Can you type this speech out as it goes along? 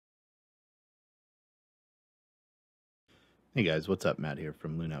Hey guys, what's up? Matt here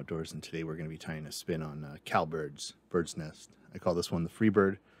from Loon Outdoors, and today we're going to be tying a spin on cowbird's bird's nest. I call this one the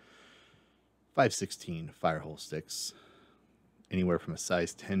Freebird 516 firehole sticks, anywhere from a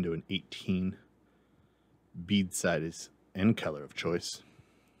size 10 to an 18, bead size and color of choice,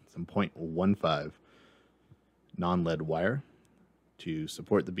 some .15 non-lead wire to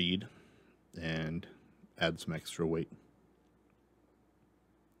support the bead and add some extra weight.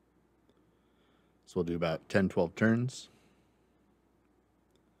 So we'll do about 10-12 turns.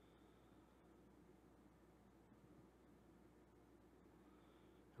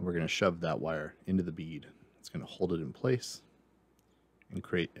 We're going to shove that wire into the bead. It's going to hold it in place and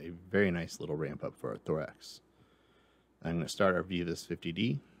create a very nice little ramp up for our thorax. I'm going to start our Vivus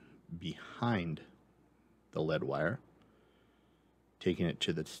 50D behind the lead wire, taking it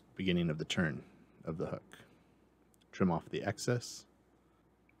to the beginning of the turn of the hook. Trim off the excess,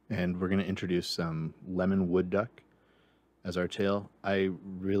 and we're going to introduce some lemon wood duck as our tail. I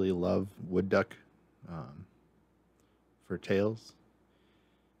really love wood duck for tails.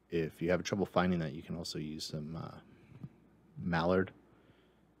 If you have trouble finding that, you can also use some mallard.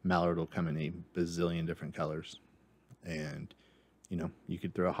 Mallard will come in a bazillion different colors. And, you know, you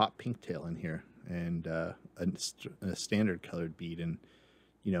could throw a hot pink tail in here and a standard colored bead and,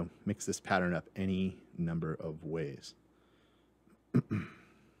 you know, mix this pattern up any number of ways.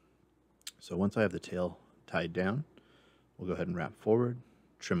 So once I have the tail tied down, we'll go ahead and wrap forward,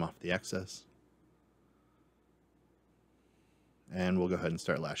 trim off the excess, and we'll go ahead and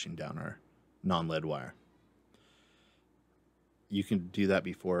start lashing down our non-lead wire. You can do that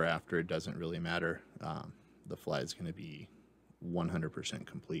before or after, it doesn't really matter. The fly is going to be 100%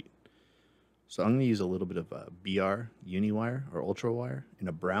 complete. So I'm going to use a little bit of a BR uni wire or ultra wire in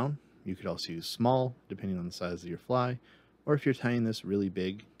a brown. You could also use small, depending on the size of your fly, or if you're tying this really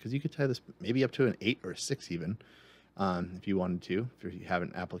big, because you could tie this maybe up to an 8 or 6 even, if you wanted to, if you have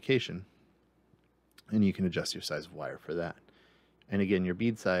an application, and you can adjust your size of wire for that. And again, your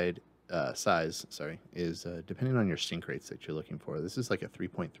bead size is depending on your sink rates that you're looking for. This is like a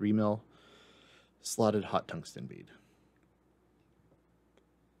 3.3 mil slotted hot tungsten bead.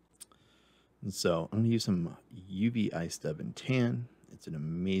 And so I'm going to use some UV ice dub in tan. It's an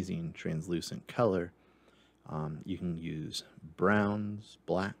amazing translucent color. You can use browns,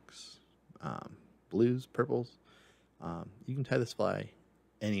 blacks, blues, purples. You can tie this fly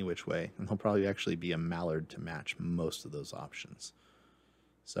any which way, and there'll probably actually be a mallard to match most of those options.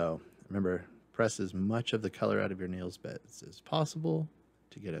 So remember, press as much of the color out of your nails beds as possible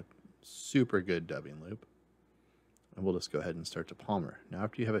to get a super good dubbing loop. And we'll just go ahead and start to palmer. Now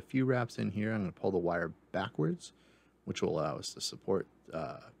after you have a few wraps in here, I'm going to pull the wire backwards, which will allow us to support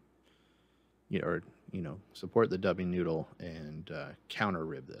support the dubbing noodle and counter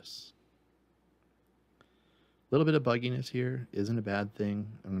rib this. A little bit of bugginess here isn't a bad thing.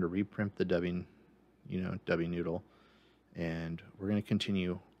 I'm going to reprimp the dubbing noodle, and we're going to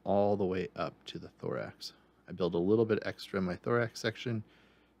continue all the way up to the thorax. I build a little bit extra in my thorax section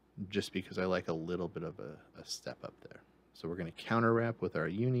just because I like a little bit of a step up there. So we're going to counter wrap with our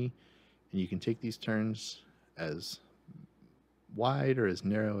uni, and you can take these turns as wide or as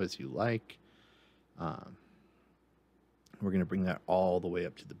narrow as you like. We're going to bring that all the way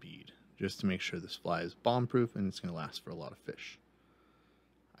up to the bead, just to make sure this fly is bomb-proof and it's going to last for a lot of fish.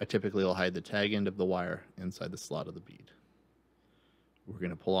 I typically will hide the tag end of the wire inside the slot of the bead. We're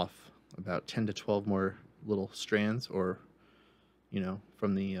going to pull off about 10 to 12 more little strands, or,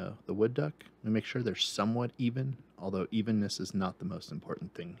 from the wood duck. We make sure they're somewhat even, although evenness is not the most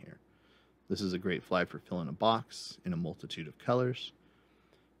important thing here. This is a great fly for filling a box in a multitude of colors.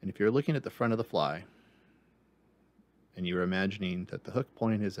 And if you're looking at the front of the fly, and you're imagining that the hook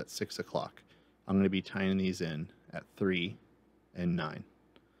point is at 6 o'clock, I'm going to be tying these in at 3 and 9.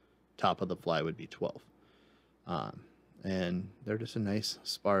 Top of the fly would be 12. And they're just a nice,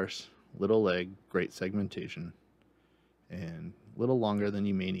 sparse, little leg, great segmentation, and a little longer than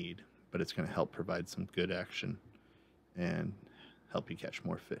you may need, but it's going to help provide some good action and help you catch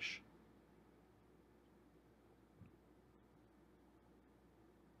more fish.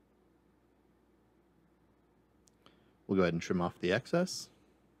 We'll go ahead and trim off the excess.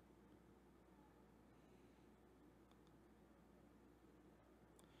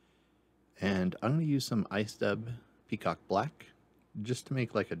 And I'm going to use some Ice Dub Peacock Black just to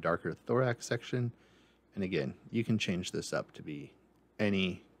make like a darker thorax section. And again, you can change this up to be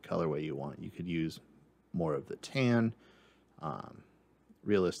any colorway you want. You could use more of the tan.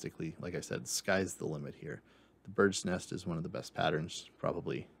 Realistically, like I said, sky's the limit here. The bird's nest is one of the best patterns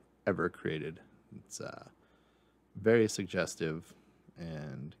probably ever created. It's very suggestive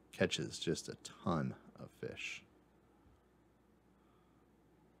and catches just a ton of fish.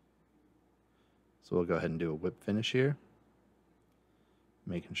 So we'll go ahead and do a whip finish here,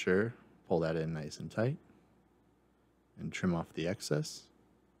 making sure, pull that in nice and tight, and trim off the excess.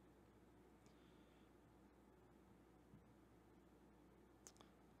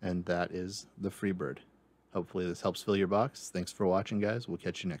 And that is the Freebird. Hopefully this helps fill your box. Thanks for watching, guys. We'll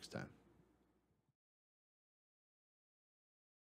catch you next time.